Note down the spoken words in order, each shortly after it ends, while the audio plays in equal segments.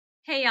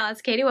Hey y'all,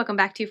 it's Katie. Welcome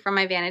back to From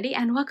My Vanity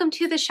and welcome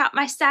to the Shop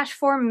My Stash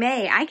for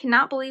May. I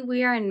cannot believe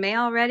we are in May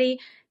already.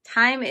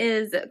 Time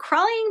is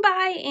crawling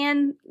by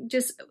and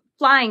just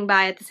flying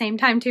by at the same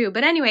time too.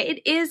 But anyway,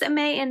 it is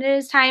May and it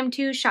is time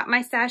to shop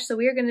my stash. So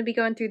we are going to be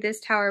going through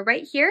this tower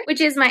right here, which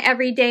is my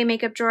everyday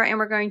makeup drawer, and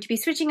we're going to be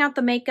switching out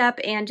the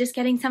makeup and just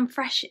getting some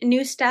fresh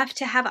new stuff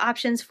to have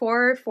options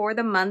for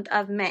the month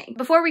of May.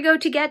 Before we go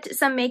to get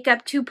some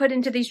makeup to put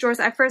into these drawers,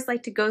 I first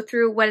like to go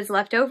through what is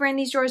left over in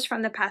these drawers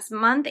from the past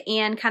month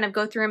and kind of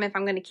go through them if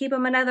I'm going to keep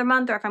them another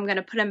month or if I'm going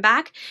to put them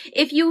back.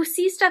 If you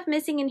see stuff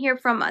missing in here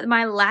from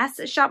my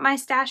last Shop My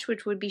Stash,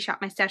 which would be Shop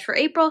My Stash for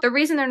April, the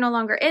reason they're no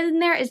longer in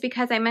there is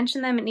because I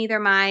mentioned them in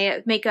either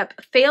my makeup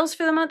fails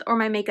for the month or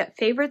my makeup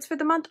favorites for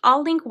the month.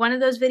 I'll link one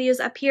of those videos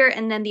up here,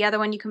 and then the other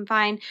one you'll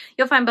find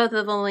both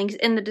of the links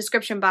in the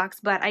description box.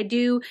 But I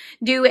do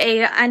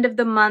a end of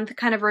the month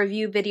kind of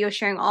review video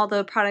sharing all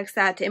the products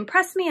that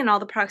impressed me and all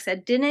the products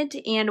that didn't,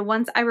 and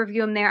once I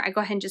review them there, I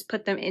go ahead and just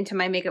put them into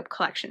my makeup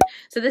collection.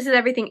 So this is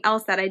everything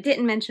else that I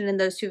didn't mention in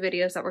those two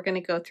videos that we're going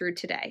to go through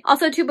today.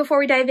 Also too, before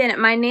we dive in,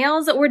 my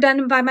nails were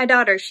done by my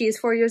daughter. She is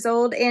 4 years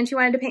old and she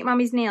wanted to paint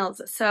mommy's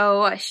nails,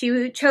 so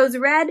she chose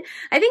red.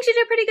 I think she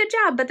did a pretty good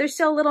job, but they're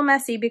still a little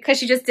messy because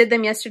she just did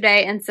them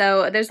yesterday, and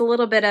so there's a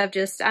little bit of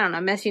just, I don't know,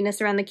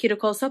 messiness around the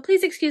cuticles, so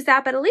please excuse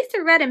that, but at least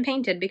they're red and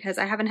painted because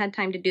I haven't had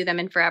time to do them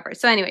in forever.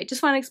 So anyway,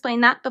 just want to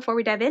explain that before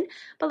we dive in,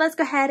 but let's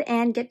go ahead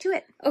and get to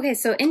it. Okay,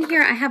 so in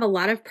here I have a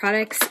lot of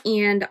products,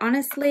 and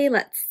honestly,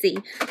 let's see,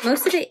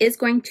 most of it is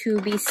going to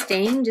be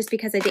staying just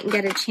because I didn't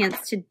get a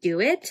chance to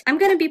do it. I'm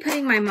going to be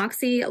putting my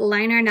Moxie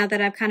liner now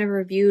that I've kind of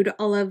reviewed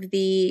all of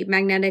the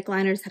magnetic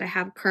liners that I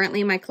have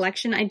currently in my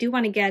collection. I do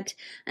want to get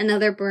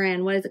another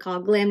brand, what is it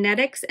called,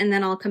 Glamnetics, and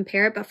then I'll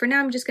compare it, but for now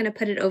I'm just going to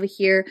put it over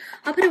here.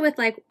 I'll put it with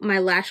like my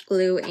lash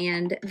glue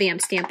and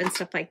Vamp Stamp and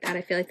stuff like that.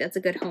 I feel like that's a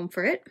good home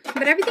for it.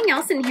 But everything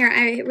else in here,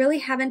 I really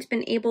haven't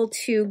been able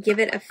to give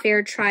it a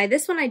fair try.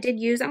 This one I did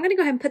use. I'm going to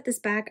go ahead and put this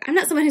back. I'm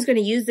not someone who's going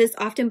to use this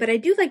often, but I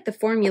do like the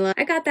formula.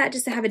 I got that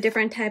just to have a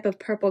different type of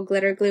purple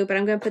glitter glue, but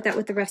I'm going to put that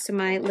with the rest of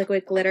my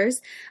liquid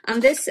glitters.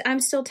 This I'm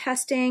still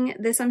testing.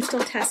 This I'm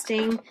still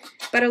testing.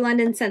 Butter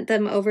London sent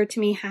them over to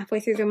me halfway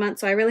through the month,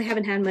 so I really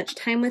haven't had much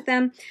time with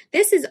them.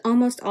 This is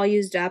almost all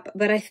used up,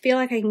 but I feel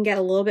like I can get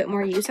a little bit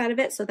more use out of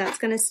it, so that's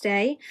going to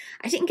stay.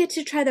 I didn't get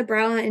to try the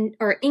brow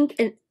or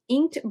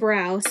inked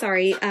brow,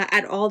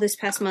 at all this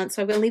past month,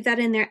 so I'm going to leave that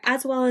in there,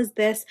 as well as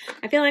this.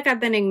 I feel like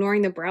I've been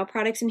ignoring the brow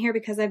products in here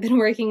because I've been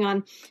working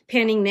on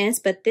panning this,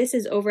 but this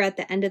is over at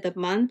the end of the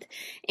month,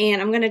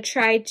 and I'm going to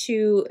try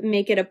to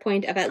make it a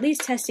point of at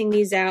least testing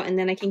these out, and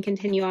then I can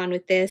continue on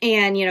with this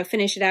and, you know,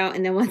 finish it out,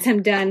 and then once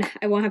I'm done,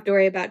 I won't have to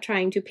worry about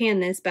trying to pan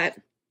this. But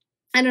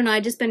I don't know,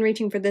 I've just been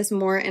reaching for this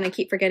more and I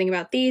keep forgetting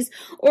about these,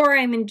 or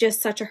I'm in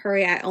just such a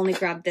hurry I only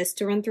grab this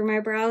to run through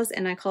my brows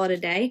and I call it a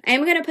day. I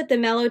am going to put the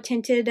Mellow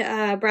Tinted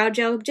Brow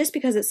Gel just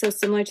because it's so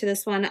similar to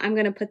this one. I'm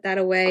going to put that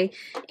away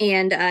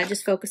and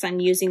just focus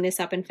on using this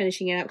up and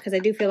finishing it up, because I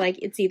do feel like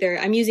it's either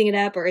I'm using it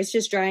up or it's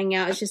just drying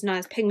out. It's just not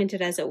as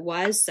pigmented as it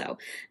was, so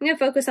I'm going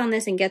to focus on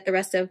this and get the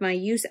rest of my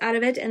use out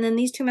of it. And then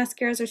these two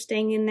mascaras are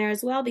staying in there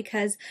as well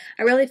because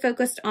I really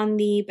focused on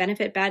the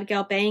Benefit Bad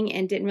Gal Bang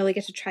and didn't really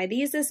get to try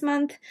these this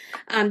month.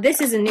 This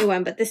is a new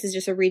one, but this is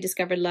just a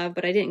rediscovered love,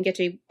 but I didn't get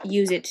to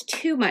use it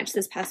too much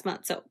this past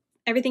month, so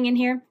everything in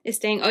here is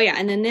staying. Oh yeah,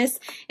 and then this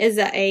is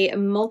a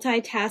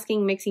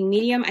multitasking mixing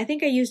medium. I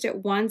think I used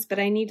it once, but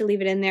I need to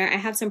leave it in there. I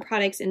have some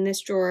products in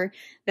this drawer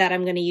that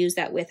I'm going to use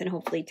that with and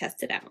hopefully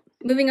test it out.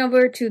 Moving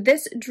over to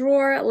this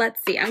drawer,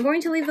 let's see. I'm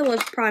going to leave the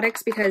lip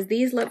products because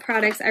these lip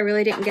products, I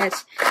really didn't get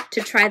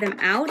to try them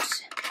out,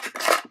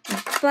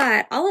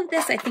 but all of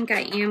this I think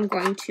I am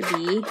going to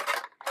be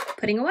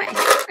putting away.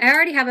 I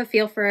already have a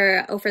feel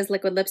for Ofra's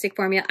liquid lipstick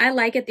formula. I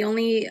like it. The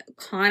only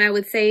con I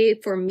would say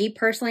for me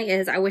personally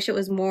is I wish it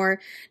was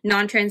more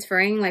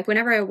non-transferring. Like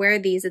whenever I wear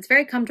these, it's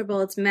very comfortable,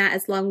 it's matte,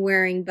 it's long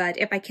wearing, but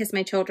if I kiss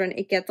my children,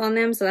 it gets on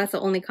them, so that's the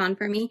only con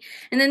for me.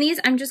 And then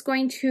these, I'm just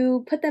going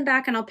to put them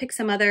back and I'll pick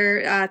some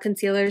other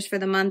concealers for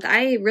the month.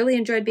 I really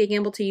enjoyed being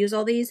able to use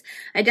all these.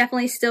 I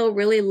definitely still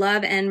really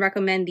love and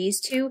recommend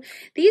these two.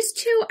 These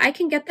two, I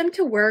can get them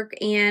to work,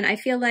 and I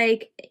feel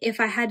like if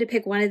I had to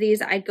pick one of these,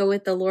 I'd go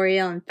with the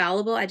L'Oreal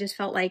Infallible. I just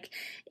felt like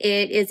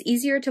it is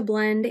easier to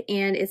blend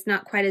and it's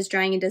not quite as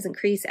drying and doesn't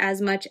crease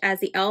as much as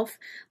the e.l.f.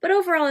 But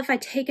overall, if I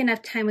take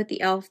enough time with the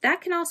e.l.f.,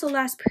 that can also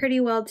last pretty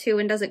well too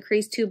and doesn't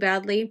crease too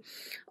badly.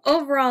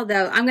 Overall,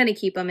 though, I'm going to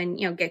keep them and,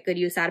 you know, get good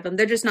use out of them.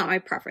 They're just not my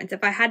preference.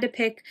 If I had to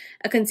pick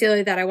a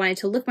concealer that I wanted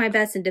to look my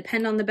best and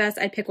depend on the best,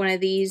 I'd pick one of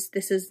these.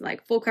 This is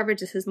like full coverage.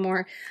 This is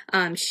more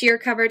sheer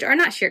coverage, or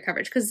not sheer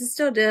coverage, because it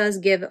still does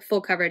give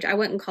full coverage. I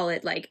wouldn't call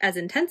it like as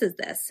intense as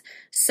this.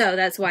 So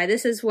that's why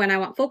this is when I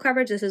want full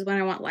coverage. This is when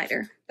I want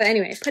lighter. But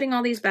anyway, putting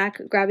all these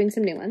back, grabbing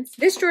some new ones.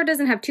 This drawer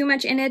doesn't have too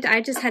much in it. I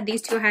just had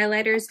these two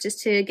highlighters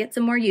just to get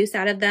some more use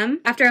out of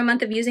them. After a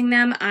month of using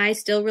them, I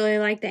still really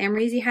like the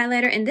Amrezy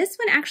highlighter. And this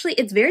one, actually,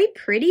 it's very very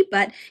pretty,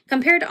 but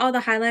compared to all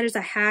the highlighters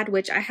I had,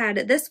 which I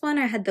had this one,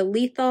 I had the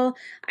Lethal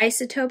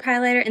Isotope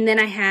highlighter, and then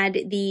I had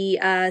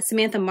the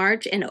Samantha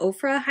March and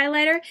Ofra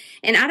highlighter,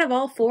 and out of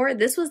all four,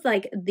 this was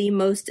like the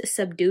most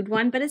subdued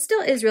one, but it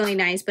still is really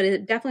nice, but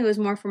it definitely was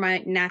more for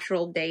my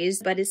natural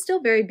days, but it's still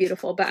very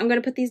beautiful. But I'm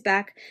going to put these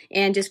back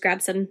and just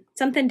grab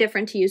something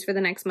different to use for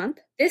the next month.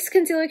 This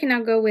concealer can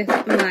now go with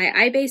my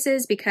eye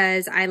bases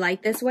because I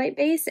like this white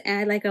base and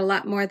I like it a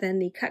lot more than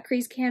the Cut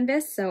Crease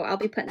Canvas, so I'll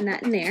be putting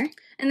that in there.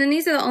 And then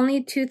these are the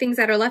only two things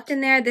that are left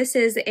in there. This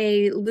is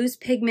a loose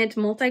pigment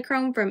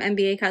multi-chrome from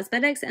MBA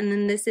Cosmetics, and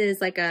then this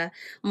is like a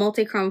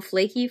multi-chrome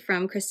flaky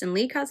from Kristen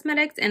Lee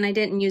Cosmetics, and I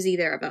didn't use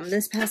either of them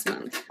this past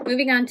month.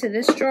 Moving on to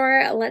this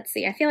drawer, let's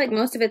see. I feel like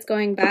most of it's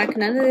going back.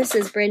 None of this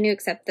is brand new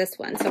except this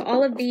one. So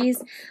all of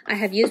these I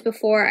have used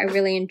before. I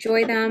really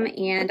enjoy them,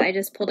 and I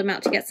just pulled them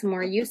out to get some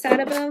more use out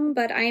of them,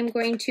 but I am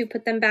going to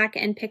put them back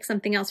and pick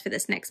something else for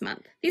this next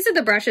month. These are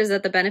the brushes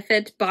that the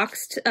Benefit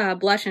boxed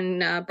blush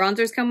and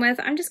bronzers come with.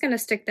 I'm just going to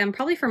stick them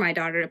probably for my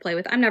daughter to play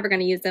with. I'm never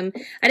going to use them.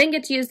 I didn't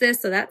get to use this,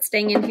 so that's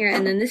staying in here,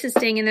 and then this is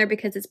staying in there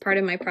because it's part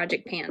of my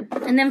project pan.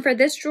 And then for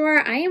this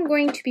drawer, I am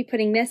going to be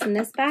putting this and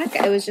this back.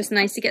 It was just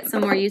nice to get some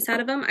more use out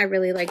of them. I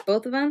really like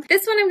both of them.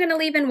 This one I'm going to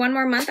leave in one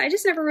more month. I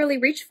just never really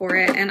reached for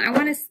it, and I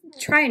want to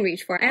try and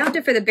reach for it. I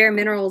opted for the Bare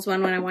Minerals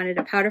one when I wanted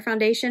a powder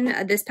foundation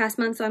this past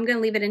month, so I'm going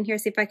to leave it in here,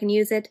 see if I can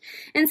use it.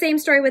 And same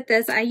story with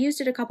this. I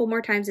used it a couple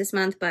more times this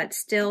month, but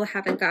still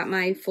haven't got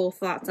my full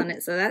thoughts on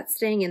it, so that's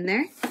staying in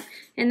there.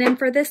 And then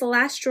for this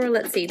last drawer,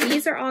 let's see,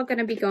 these are all going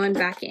to be going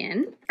back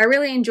in. I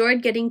really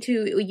enjoyed getting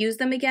to use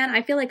them again.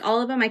 I feel like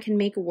all of them I can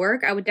make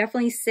work. I would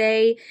definitely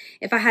say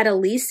if I had a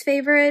least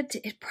favorite,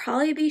 it'd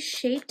probably be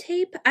Shape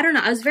Tape. I don't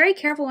know. I was very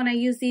careful when I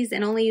used these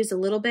and only used a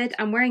little bit.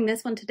 I'm wearing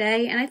this one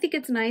today, and I think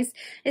it's nice.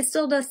 It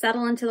still does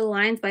settle into the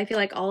lines, but I feel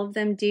like all of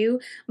them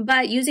do.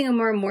 But using a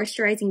more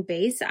moisturizing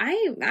base,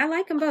 I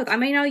like them both. I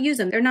may not use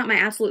them. They're not my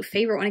absolute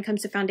favorite when it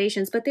comes to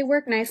foundations, but they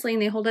work nicely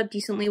and they hold up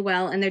decently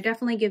well, and they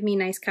definitely give me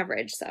nice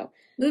coverage. So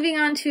moving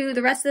on to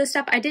the rest of the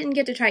stuff, I didn't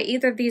get to try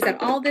either of these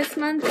at all this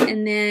month,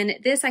 and then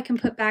this I can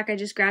put back. I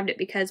just grabbed it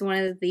because one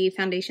of the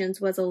foundations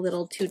was a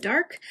little too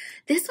dark.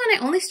 This one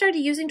I only started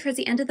using towards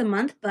the end of the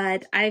month,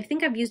 but I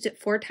think I've used it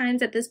 4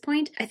 times at this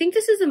point. I think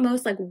this is the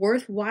most like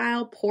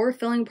worthwhile pore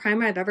filling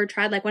primer I've ever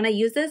tried. Like when I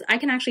use this, I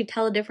can actually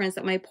tell a difference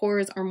that my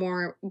pores are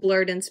more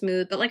blurred and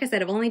smooth, but like I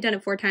said, I've only done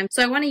it 4 times,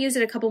 so I want to use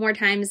it a couple more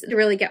times to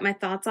really get my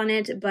thoughts on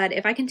it. But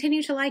if I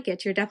continue to like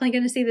it, you're definitely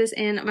going to see this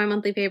in my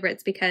monthly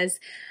favorites because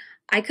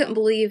I couldn't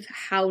believe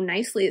how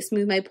nicely it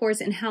smoothed my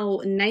pores and how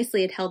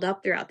nicely it held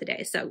up throughout the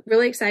day. So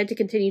really excited to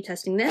continue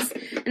testing this.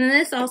 And then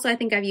this also I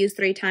think I've used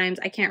 3 times.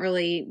 I can't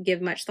really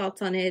give much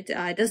thoughts on it.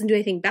 It doesn't do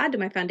anything bad to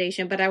my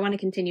foundation, but I want to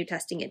continue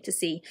testing it to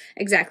see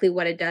exactly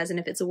what it does and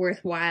if it's a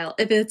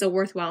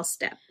worthwhile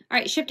step. All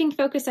right, shifting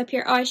focus up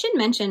here. Oh, I should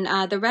mention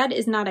the red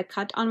is not a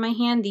cut on my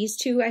hand. These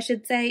two, I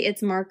should say,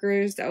 it's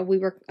markers. We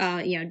were,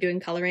 doing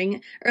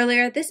coloring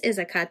earlier. This is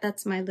a cut.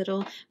 That's my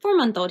little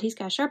 4-month-old. He's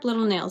got sharp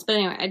little nails. But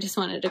anyway, I just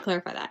wanted to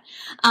clarify that.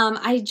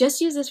 I just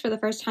used this for the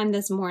first time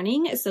this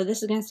morning, so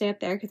this is going to stay up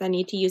there because I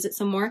need to use it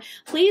some more.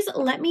 Please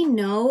let me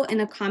know in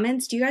the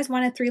comments, do you guys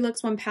want a 3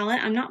 looks 1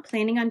 palette? I'm not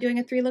planning on doing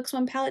a 3 looks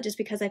 1 palette just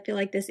because I feel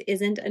like this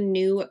isn't a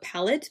new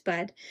palette,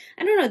 but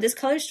I don't know, this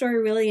color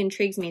story really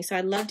intrigues me, so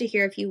I'd love to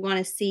hear if you want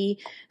to see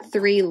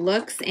 3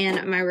 looks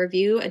and my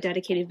review, a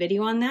dedicated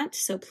video on that.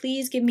 So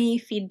please give me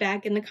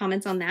feedback in the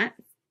comments on that.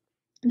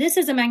 This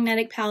is a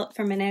magnetic palette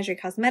from Menagerie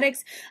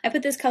Cosmetics. I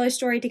put this color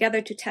story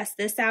together to test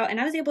this out, and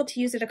I was able to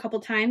use it a couple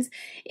times.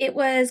 It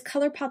was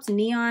ColourPop's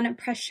Neon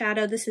Pressed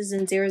Shadow. This is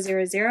in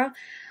 000.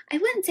 I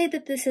wouldn't say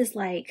that this is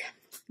like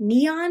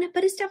neon,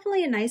 but it's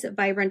definitely a nice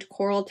vibrant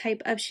coral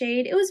type of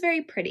shade. It was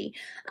very pretty.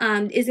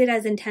 Is it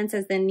as intense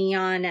as the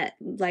neon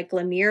like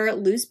Lemire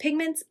loose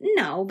pigments?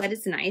 No, but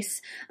it's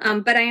nice.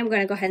 But I am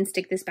going to go ahead and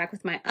stick this back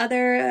with my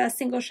other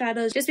single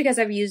shadows just because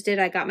I've used it.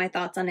 I got my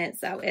thoughts on it,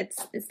 so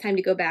it's time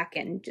to go back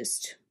and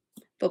just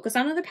focus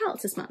on other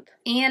palettes this month.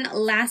 And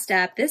last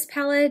up, this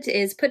palette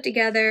is put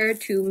together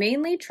to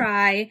mainly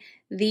try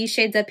these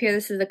shades up here.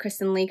 This is the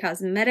Kristen Lee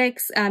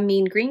Cosmetics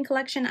Mean Green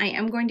collection. I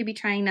am going to be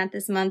trying that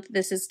this month.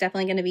 This is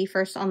definitely going to be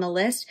first on the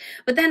list.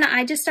 But then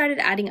I just started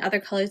adding other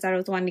colors that I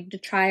was wanting to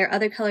try or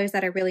other colors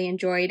that I really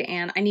enjoyed,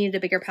 and I needed a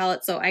bigger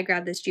palette, so I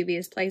grabbed this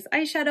Juvia's Place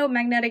eyeshadow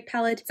magnetic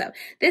palette. So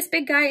this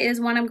big guy is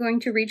one I'm going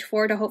to reach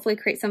for to hopefully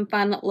create some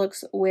fun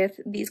looks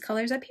with these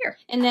colors up here.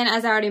 And then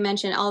as I already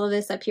mentioned, all of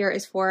this up here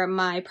is for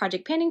my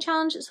Project Panning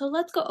Challenge. So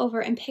let's go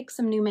over and pick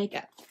some new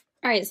makeup.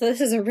 All right, so this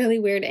is a really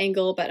weird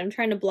angle, but I'm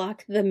trying to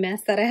block the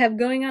mess that I have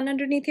going on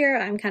underneath here.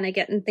 I'm kind of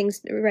getting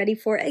things ready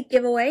for a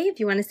giveaway. If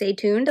you want to stay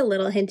tuned, a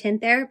little hint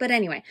there. But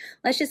anyway,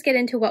 let's just get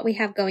into what we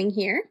have going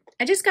here.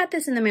 I just got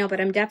this in the mail, but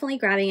I'm definitely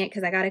grabbing it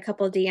because I got a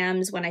couple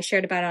DMs when I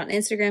shared about it on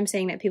Instagram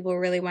saying that people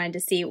really wanted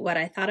to see what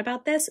I thought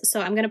about this.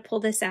 So I'm going to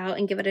pull this out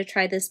and give it a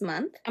try this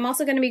month. I'm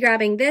also going to be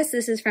grabbing this.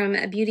 This is from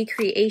Beauty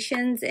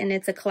Creations and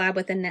it's a collab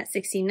with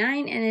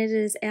Annette69 and it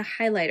is a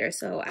highlighter.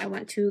 So I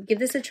want to give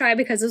this a try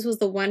because this was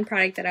the one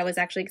product that I was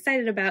actually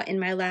excited about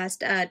in my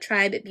last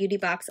Tribe Beauty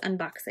Box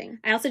unboxing.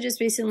 I also just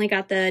recently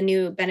got the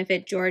new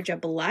Benefit Georgia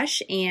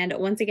blush and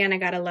once again I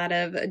got a lot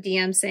of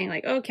DMs saying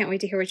like, oh, can't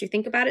wait to hear what you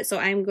think about it. So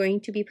I'm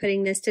going to be putting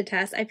this to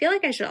test. I feel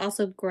like I should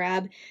also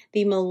grab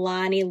the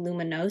Milani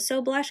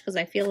Luminoso blush because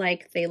I feel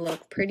like they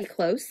look pretty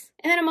close.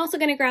 And then I'm also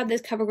going to grab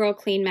this CoverGirl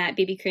Clean Matte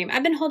BB Cream.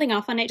 I've been holding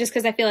off on it just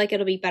because I feel like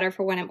it'll be better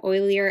for when I'm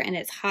oilier and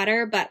it's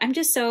hotter, but I'm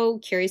just so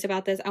curious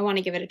about this. I want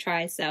to give it a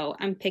try, so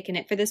I'm picking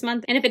it for this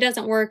month. And if it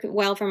doesn't work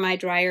well for my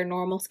drier,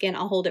 normal skin,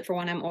 I'll hold it for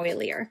when I'm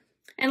oilier.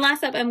 And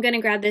last up, I'm going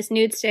to grab this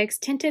Nude Sticks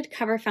Tinted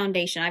Cover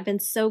Foundation. I've been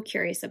so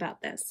curious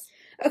about this.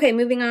 Okay,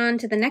 moving on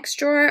to the next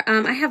drawer.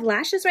 I have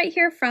lashes right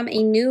here from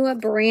a new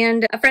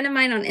brand. A friend of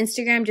mine on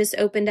Instagram just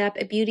opened up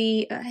a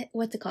beauty,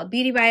 what's it called?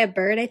 Beauty by a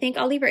Bird, I think.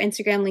 I'll leave her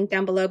Instagram link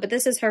down below, but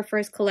this is her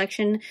first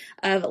collection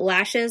of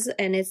lashes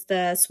and it's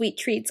the Sweet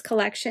Treats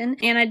collection.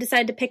 And I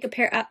decided to pick a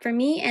pair up for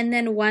me and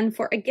then one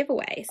for a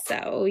giveaway.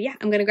 So yeah,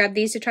 I'm gonna grab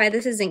these to try.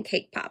 This is in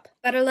Cake Pop.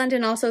 Butter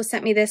London also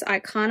sent me this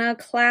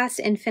Iconoclast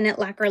Infinite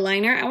Lacquer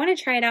Liner. I want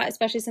to try it out,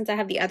 especially since I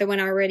have the other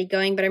one already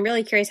going, but I'm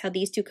really curious how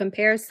these two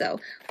compare. So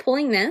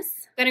pulling this.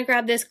 I'm gonna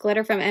grab this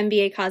glitter from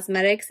NBA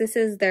Cosmetics. This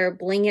is their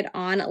Bling It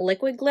On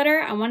liquid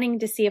glitter. I'm wanting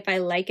to see if I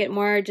like it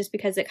more just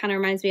because it kind of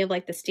reminds me of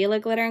like the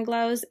Stila Glitter and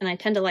Glows, and I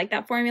tend to like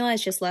that formula.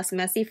 It's just less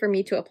messy for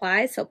me to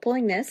apply, so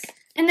pulling this.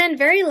 And then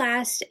very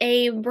last,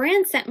 a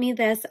brand sent me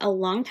this a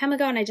long time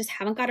ago and I just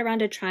haven't got around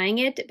to trying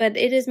it, but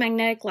it is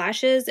magnetic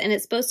lashes and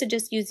it's supposed to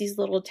just use these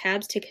little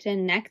tabs to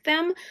connect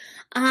them.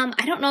 I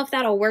don't know if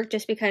that'll work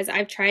just because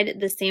I've tried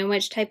the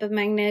sandwich type of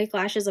magnetic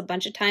lashes a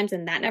bunch of times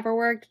and that never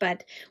worked,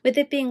 but with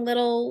it being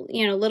little,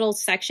 you know, little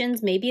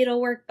sections, maybe it'll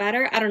work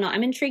better. I don't know.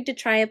 I'm intrigued to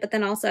try it, but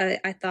then also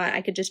I thought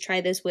I could just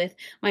try this with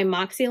my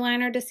Moxie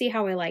liner to see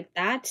how I like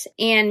that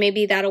and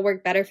maybe that'll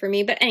work better for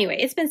me. But anyway,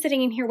 it's been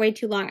sitting in here way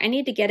too long. I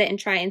need to get it and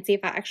try and see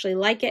if I actually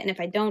like it, and if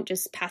I don't,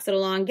 just pass it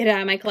along, get it out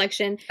of my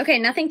collection. Okay,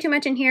 nothing too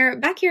much in here.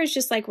 Back here is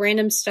just like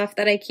random stuff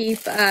that I keep.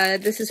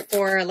 This is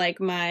for like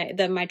my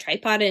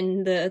tripod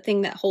and the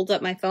thing that holds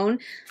up my phone.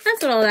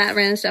 That's what all that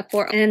random stuff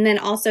for. And then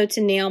also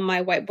to nail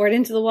my whiteboard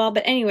into the wall.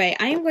 But anyway,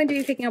 I am going to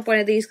be picking up one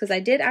of these because I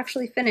did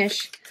actually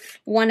finish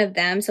one of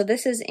them. So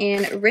this is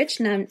in Rich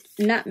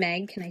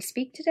Nutmeg. Can I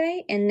speak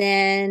today? And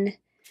then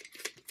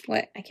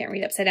what? I can't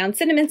read upside down.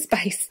 Cinnamon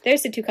Spice.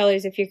 There's the two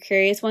colors if you're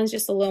curious. One's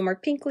just a little more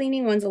pink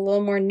leaning. One's a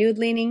little more nude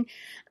leaning.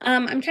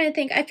 I'm trying to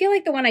think. I feel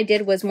like the one I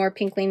did was more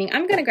pink leaning.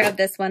 I'm going to grab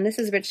this one. This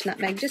is Rich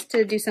Nutmeg just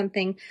to do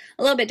something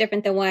a little bit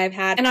different than what I've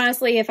had. And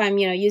honestly, if I'm,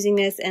 you know, using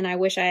this and I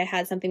wish I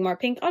had something more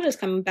pink, I'll just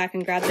come back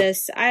and grab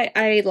this.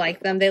 I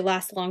like them. They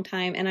last a long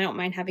time and I don't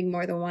mind having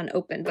more than one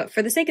open. But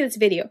for the sake of this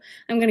video,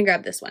 I'm going to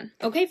grab this one.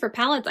 Okay, for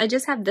palettes, I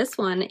just have this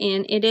one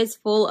and it is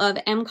full of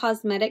M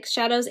Cosmetics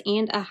shadows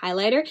and a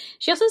highlighter.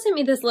 She also sent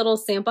me this little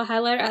sample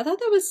highlighter. I thought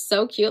that was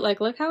so cute. Like,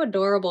 look how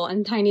adorable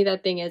and tiny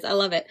that thing is. I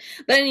love it.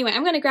 But anyway,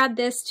 I'm going to grab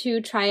this to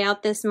try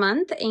out this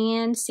month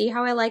and see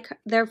how I like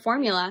their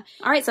formula.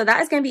 All right, so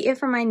that is going to be it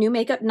for my new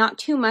makeup. Not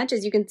too much.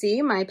 As you can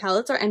see, my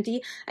palettes are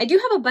empty. I do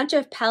have a bunch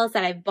of palettes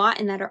that I've bought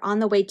and that are on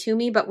the way to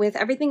me, but with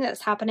everything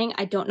that's happening,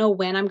 I don't know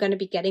when I'm going to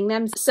be getting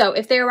them. So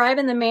if they arrive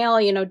in the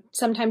mail, you know,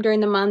 sometime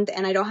during the month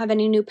and I don't have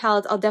any new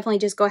palettes, I'll definitely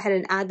just go ahead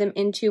and add them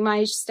into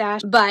my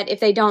stash. But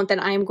if they don't, then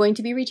I am going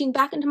to be reaching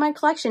back into my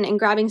collection and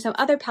grabbing some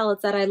other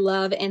palettes that I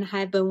love and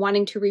have been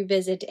wanting to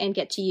revisit and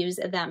get to use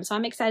them. So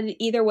I'm excited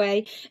either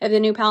way. If the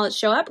new palettes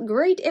show up,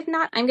 great. If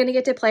not, I'm going to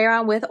get to play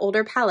around with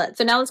older palettes.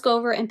 So now let's go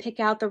over and pick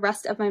out the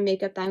rest of my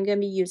makeup that I'm going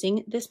to be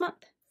using this month.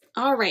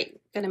 All right,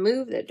 gonna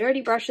move the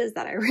dirty brushes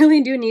that I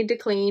really do need to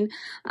clean.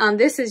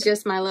 This is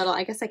just my little,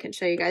 I guess I can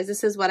show you guys.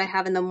 This is what I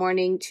have in the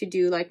morning to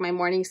do like my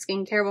morning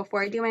skincare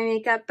before I do my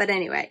makeup. But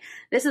anyway,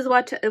 this is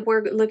what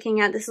we're looking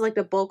at. This is like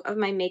the bulk of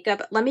my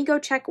makeup. Let me go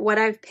check what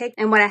I've picked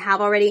and what I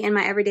have already in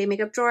my everyday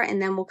makeup drawer,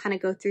 and then we'll kind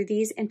of go through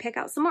these and pick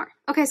out some more.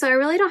 Okay, so I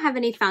really don't have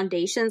any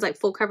foundations like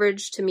full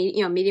coverage to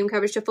medium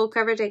coverage to full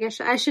coverage, I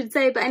guess I should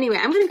say. But anyway,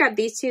 I'm gonna grab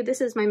these two.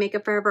 This is my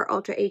Makeup Forever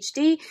Ultra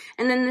HD,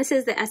 and then this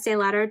is the Estee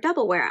Lauder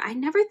Double Wear. I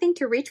never think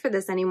to reach for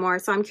this anymore,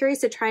 so I'm curious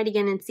to try it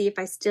again and see if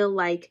I still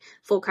like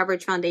full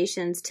coverage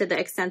foundations to the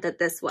extent that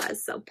this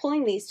was. So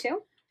pulling these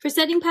two. For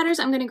setting powders,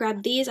 I'm going to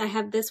grab these. I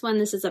have this one.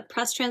 This is a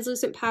pressed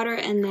translucent powder,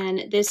 and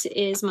then this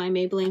is my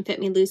Maybelline Fit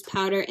Me Loose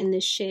powder in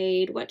the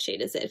shade, what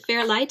shade is it?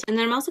 Fair Light. And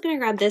then I'm also going to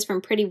grab this from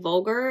Pretty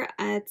Vulgar.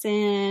 It's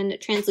in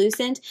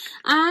translucent.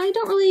 I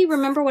don't really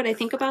remember what I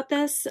think about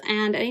this,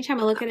 and anytime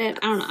I look at it,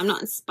 I don't know, I'm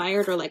not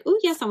inspired or like, oh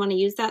yes, I want to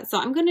use that.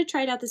 So I'm going to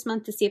try it out this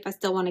month to see if I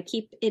still want to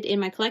keep it in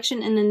my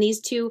collection. And then these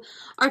two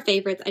are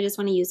favorites. I just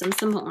want to use them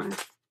some more.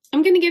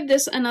 I'm going to give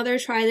this another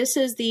try. This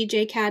is the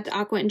JCat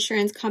Aqua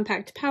Insurance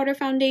Compact Powder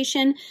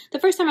Foundation. The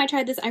first time I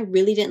tried this, I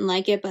really didn't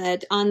like it,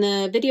 but on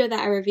the video that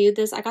I reviewed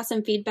this, I got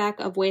some feedback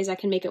of ways I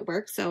can make it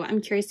work, so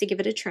I'm curious to give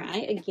it a try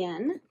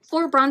again.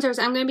 For bronzers,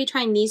 I'm going to be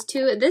trying these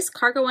two. This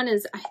Cargo one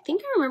is, I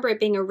think I remember it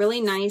being a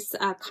really nice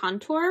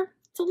contour.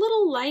 It's a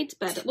little light,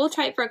 but we'll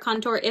try it for a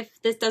contour. If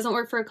this doesn't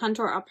work for a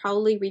contour, I'll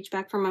probably reach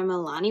back for my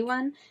Milani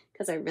one,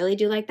 because I really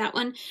do like that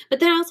one. But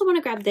then I also want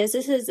to grab this.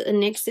 This is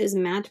NYX's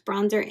matte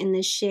bronzer in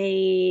the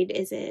shade,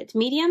 is it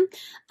medium?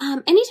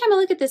 Anytime I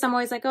look at this, I'm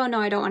always like, oh no,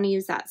 I don't want to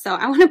use that. So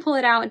I want to pull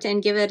it out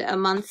and give it a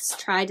month's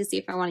try to see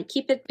if I want to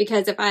keep it,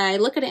 because if I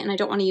look at it and I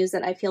don't want to use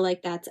it, I feel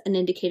like that's an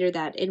indicator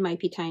that it might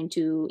be time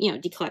to, you know,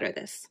 declutter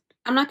this.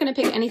 I'm not going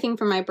to pick anything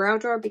from my brow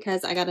drawer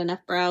because I got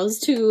enough brows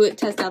to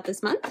test out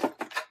this month.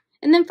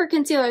 And then for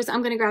concealers,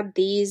 I'm going to grab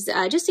these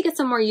just to get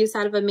some more use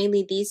out of them,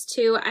 mainly these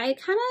two. I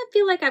kind of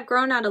feel like I've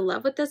grown out of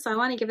love with this, so I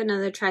want to give it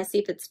another try, see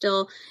if it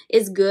still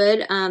is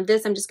good.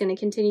 This, I'm just going to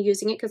continue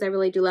using it because I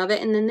really do love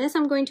it. And then this,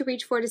 I'm going to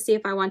reach for to see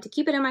if I want to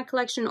keep it in my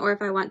collection or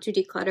if I want to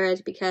declutter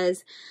it,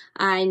 because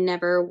I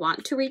never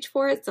want to reach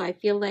for it, so I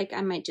feel like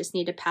I might just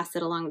need to pass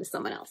it along to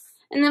someone else.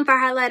 And then for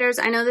highlighters,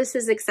 I know this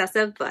is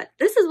excessive, but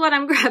this is what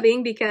I'm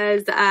grabbing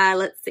because,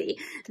 let's see.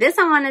 This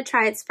I want to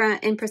try. It's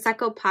in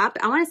Prosecco Pop.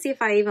 I want to see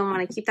if I even want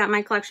to keep that in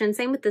my collection.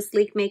 Same with the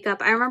Sleek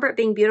makeup. I remember it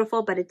being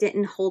beautiful, but it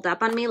didn't hold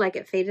up on me. Like,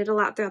 it faded a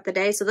lot throughout the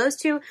day. So those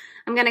two,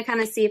 I'm going to kind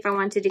of see if I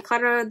want to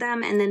declutter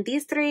them. And then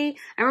these three,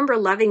 I remember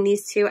loving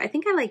these two. I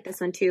think I like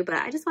this one too, but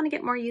I just want to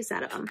get more use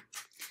out of them.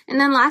 And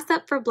then last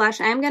up for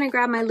blush, I am going to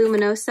grab my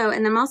Luminoso,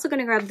 and then I'm also going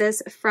to grab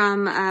this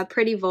from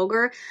Pretty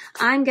Vulgar.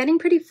 I'm getting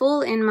pretty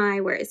full in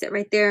my, where is it,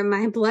 right there,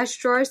 my blush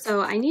drawer,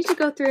 so I need to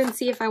go through and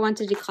see if I want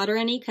to declutter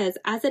any, because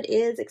as it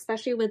is,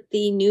 especially with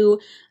the new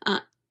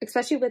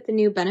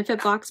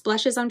Benefit Box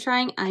blushes I'm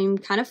trying, I'm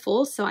kind of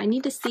full, so I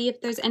need to see if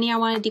there's any I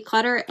want to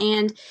declutter,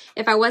 and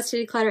if I was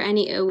to declutter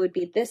any, it would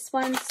be this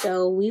one,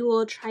 so we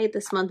will try it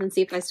this month and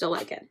see if I still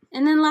like it.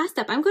 And then last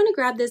up, I'm going to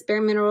grab this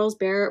Bare Minerals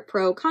Bare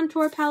Pro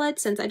Contour Palette,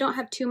 since I don't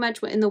have too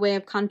much in the way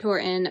of contour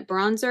and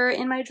bronzer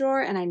in my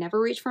drawer, and I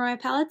never reach for my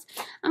palettes.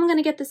 I'm going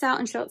to get this out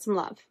and show it some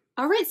love.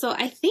 All right, so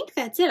I think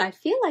that's it. I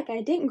feel like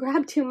I didn't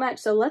grab too much,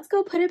 so let's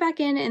go put it back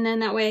in, and then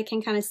that way I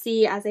can kind of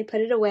see as I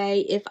put it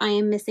away if I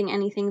am missing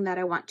anything that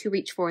I want to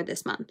reach for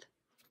this month.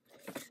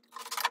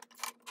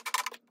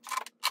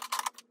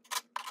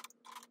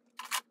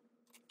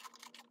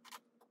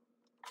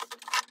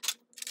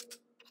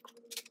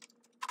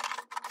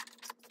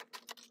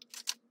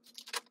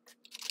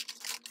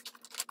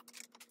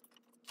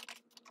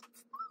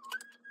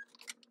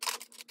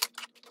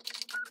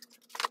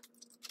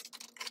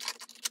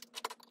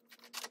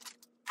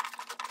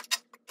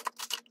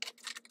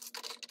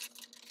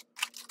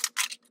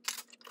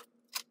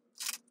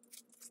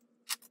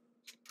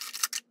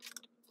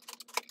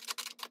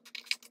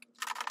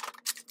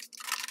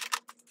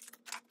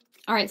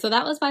 All right, so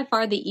that was by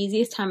far the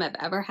easiest time I've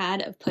ever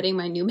had of putting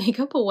my new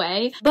makeup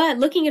away. But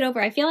looking it over,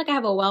 I feel like I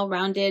have a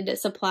well-rounded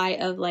supply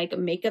of like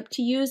makeup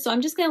to use. So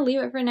I'm just gonna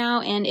leave it for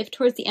now. And if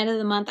towards the end of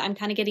the month, I'm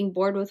kind of getting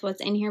bored with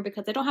what's in here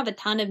because I don't have a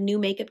ton of new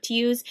makeup to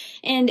use.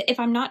 And if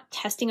I'm not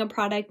testing a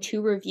product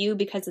to review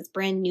because it's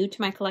brand new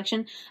to my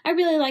collection, I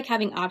really like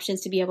having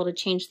options to be able to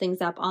change things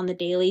up on the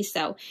daily.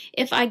 So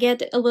if I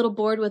get a little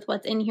bored with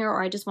what's in here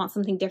or I just want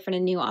something different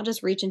and new, I'll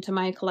just reach into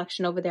my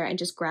collection over there and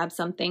just grab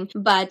something.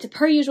 But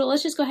per usual,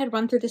 let's just go ahead and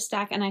run through the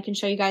stack and I can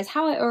show you guys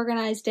how I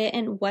organized it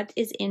and what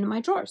is in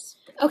my drawers.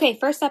 Okay,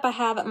 first up I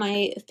have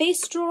my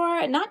face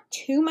drawer. Not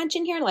too much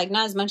in here, like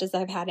not as much as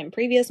I've had in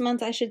previous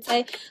months, I should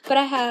say, but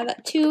I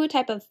have two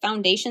type of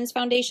foundations,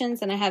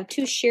 and I have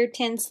two sheer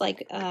tints,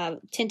 like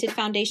tinted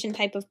foundation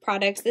type of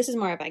products. This is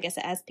more of, I guess,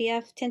 a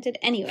SPF tinted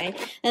anyway.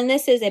 And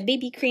this is a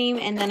BB cream,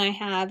 and then I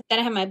have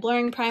my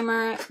blurring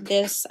primer.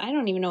 This, I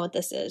don't even know what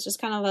this is,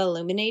 just kind of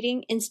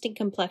illuminating instant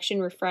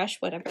complexion refresh,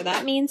 whatever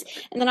that means.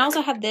 And then I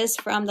also have this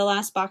from the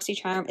last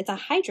BoxyCharm. It's a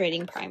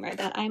hydrating primer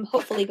that I'm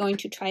hopefully going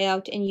to try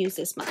out and use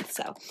this month.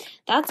 So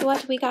that's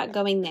what we got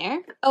going there.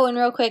 Oh, and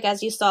real quick,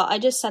 as you saw, I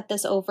just set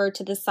this over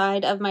to the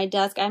side of my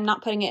desk. I'm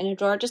not putting it in a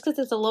drawer just because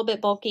it's a little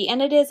bit bulky,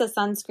 and it is a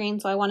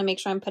sunscreen, so I want to make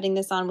sure I'm putting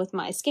this on with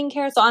my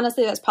skincare. So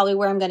honestly, that's probably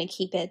where I'm going to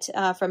keep it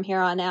from here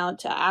on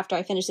out. After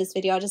I finish this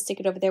video, I'll just stick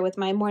it over there with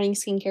my morning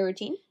skincare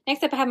routine.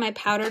 Next up, I have my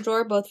powder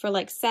drawer, both for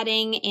like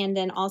setting and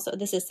then also,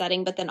 this is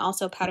setting, but then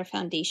also powder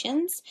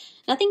foundations.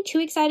 Nothing too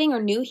exciting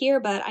or new here,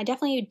 but I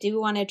definitely do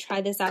want to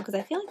try this out because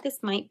I feel like this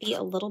might be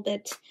a little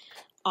bit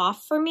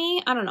off for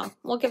me. I don't know.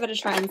 We'll give it a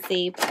try and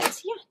see.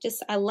 But yeah,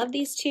 just I love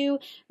these two.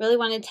 Really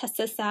want to test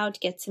this out,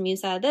 get some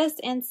use out of this,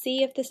 and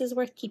see if this is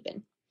worth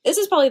keeping. This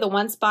is probably the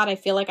one spot I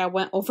feel like I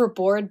went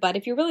overboard, but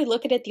if you really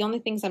look at it, the only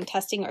things I'm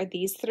testing are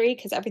these three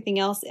because everything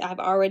else I've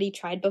already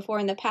tried before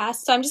in the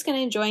past. So I'm just going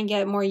to enjoy and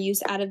get more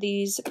use out of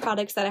these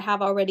products that I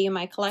have already in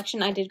my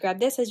collection. I did grab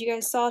this, as you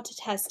guys saw, to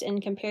test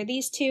and compare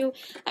these two.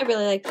 I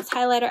really like this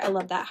highlighter. I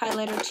love that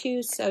highlighter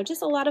too. So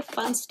just a lot of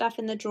fun stuff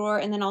in the drawer,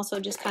 and then also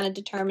just kind of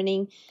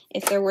determining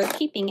if they're worth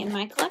keeping in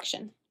my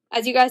collection.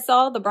 As you guys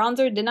saw, the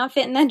bronzer did not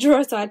fit in that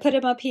drawer, so I put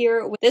him up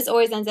here. This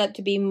always ends up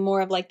to be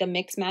more of like the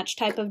mix match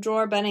type of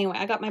drawer, but anyway,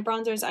 I got my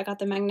bronzers, I got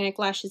the magnetic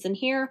lashes in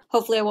here.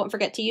 Hopefully I won't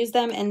forget to use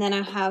them, and then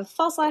I have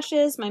false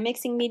lashes, my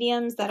mixing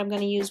mediums that I'm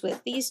going to use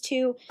with these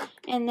two,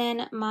 and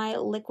then my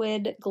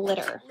liquid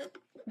glitter.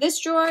 This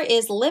drawer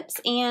is lips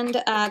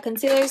and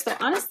concealers, so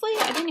honestly,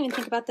 I didn't even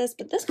think about this,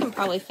 but this can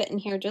probably fit in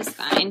here just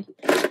fine.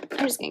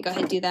 I'm just going to go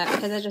ahead and do that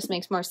because it just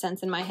makes more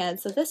sense in my head.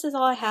 So this is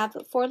all I have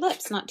for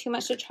lips. Not too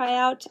much to try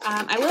out.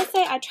 I will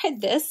say I tried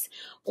this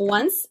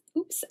once.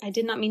 Oops, I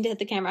did not mean to hit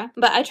the camera.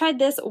 But I tried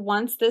this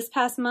once this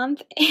past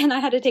month, and I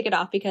had to take it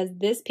off because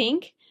this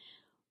pink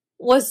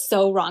was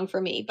so wrong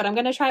for me. But I'm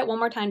going to try it one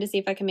more time to see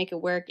if I can make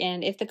it work.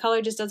 And if the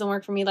color just doesn't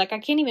work for me, like I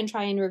can't even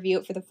try and review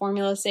it for the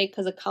formula's sake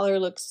because the color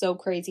looks so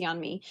crazy on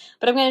me.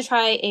 But I'm going to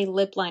try a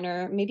lip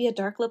liner, maybe a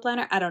dark lip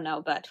liner. I don't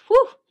know, but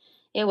whew,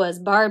 it was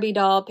Barbie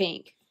doll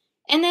pink.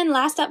 And then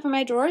last up for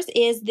my drawers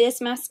is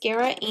this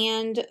mascara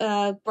and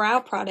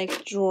brow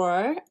product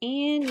drawer.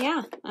 And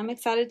yeah, I'm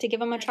excited to give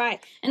them a try.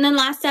 And then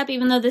last up,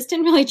 even though this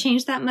didn't really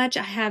change that much,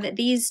 I have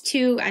these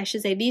two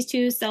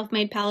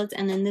self-made palettes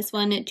and then this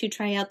one to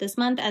try out this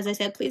month. As I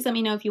said, please let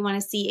me know if you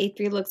want to see a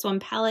 3 looks 1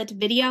 palette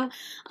video.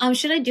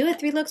 Should I do a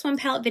 3 looks 1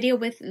 palette video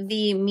with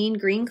the Mean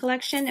Green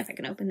collection? If I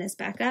can open this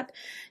back up.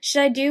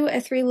 Should I do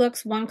a 3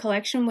 looks 1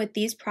 collection with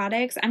these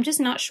products? I'm just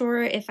not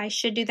sure if I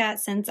should do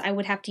that since I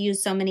would have to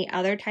use so many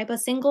other type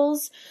of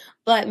singles,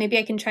 but maybe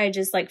I can try to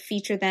just like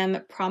feature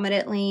them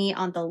prominently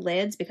on the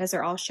lids because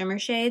they're all shimmer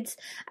shades.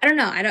 I don't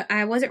know.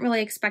 I wasn't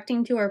really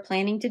expecting to or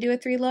planning to do a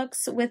 3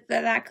 looks with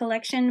that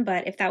collection,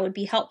 but if that would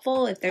be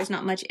helpful, if there's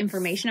not much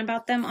information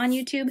about them on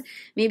YouTube,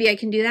 maybe I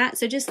can do that.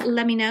 So just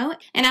let me know.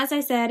 And as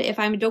I said, if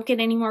I don't get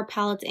any more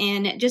palettes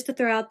in, just to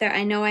throw out there,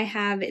 I know I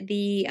have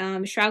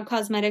the Shroud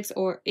Cosmetics,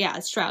 or yeah,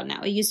 it's Shroud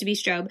now. It used to be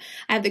Strobe.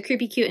 I have the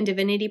Creepy Cute and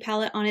Divinity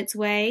palette on its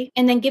way.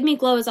 And then Give Me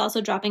Glow is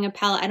also dropping a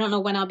palette. I don't know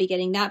when I'll be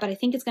getting that, but I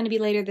think it's going to be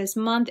later this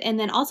month. And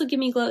then also Give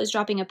Me Glow is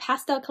dropping a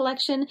pastel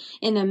collection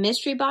in a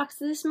mystery box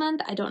this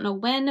month. I don't know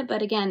when,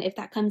 but again, if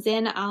that comes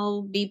in,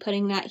 I'll be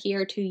putting that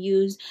here to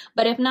use.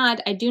 But if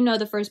not, I do know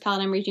the first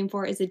palette I'm reaching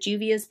for is the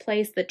Juvia's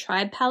Place, the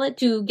Tribe palette,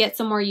 to get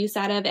some more use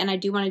out of. And I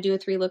do want to do a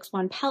 3 looks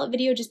 1 palette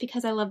video just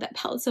because I love that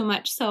palette so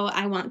much. So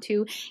I want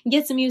to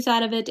get some use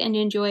out of it and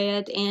enjoy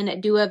it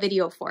and do a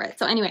video for it.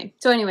 So anyway,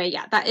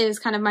 yeah, that is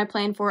kind of my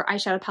plan for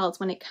eyeshadow palettes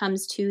when it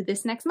comes to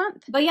this next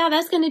month. But yeah,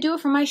 that's going to do it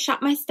for my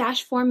Shop My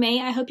Stash for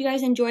May. I hope you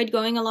guys enjoyed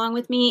going along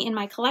with me in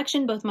my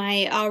collection, both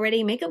my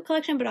already makeup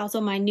collection, but also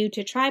my new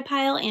to try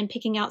pile, and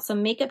picking out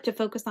some makeup to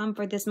focus on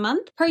for this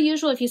month. Per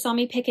usual, if you saw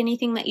me pick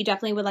anything that you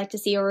definitely would like to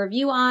see a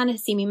review on,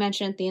 see me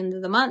mention at the end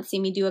of the month, see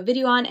me do a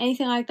video on,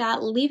 anything like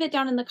that, leave it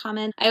down in the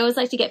comments. I always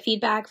like to get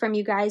feedback from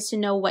you guys to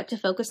know what to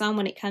focus on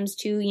when it comes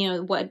to, you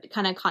know, what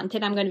kind of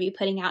content I'm going to be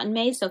putting out in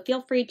May. So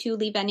feel free to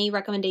leave any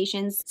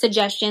recommendations,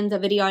 suggestions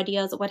of video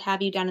ideas, what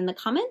have you, down in the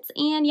comments.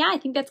 And yeah, I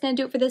think that's going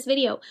to do it for this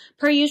video.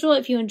 Per usual,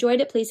 if you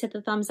enjoyed it, please hit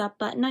the thumbs up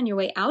button on your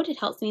way out. It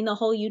helps me in the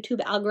whole YouTube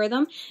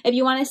algorithm. If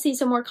you want to see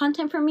some more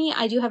content from me,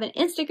 I do have an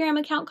Instagram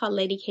account called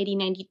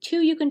LadyKatie92.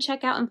 You can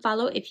check out and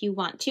follow if you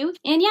want to.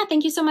 And yeah,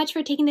 thank you so much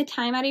for taking the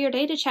time out of your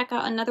day to check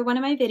out another one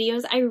of my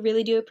videos. I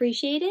really do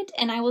appreciate it,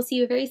 and I will see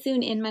you very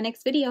soon in my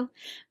next video.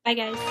 Bye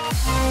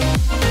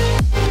guys.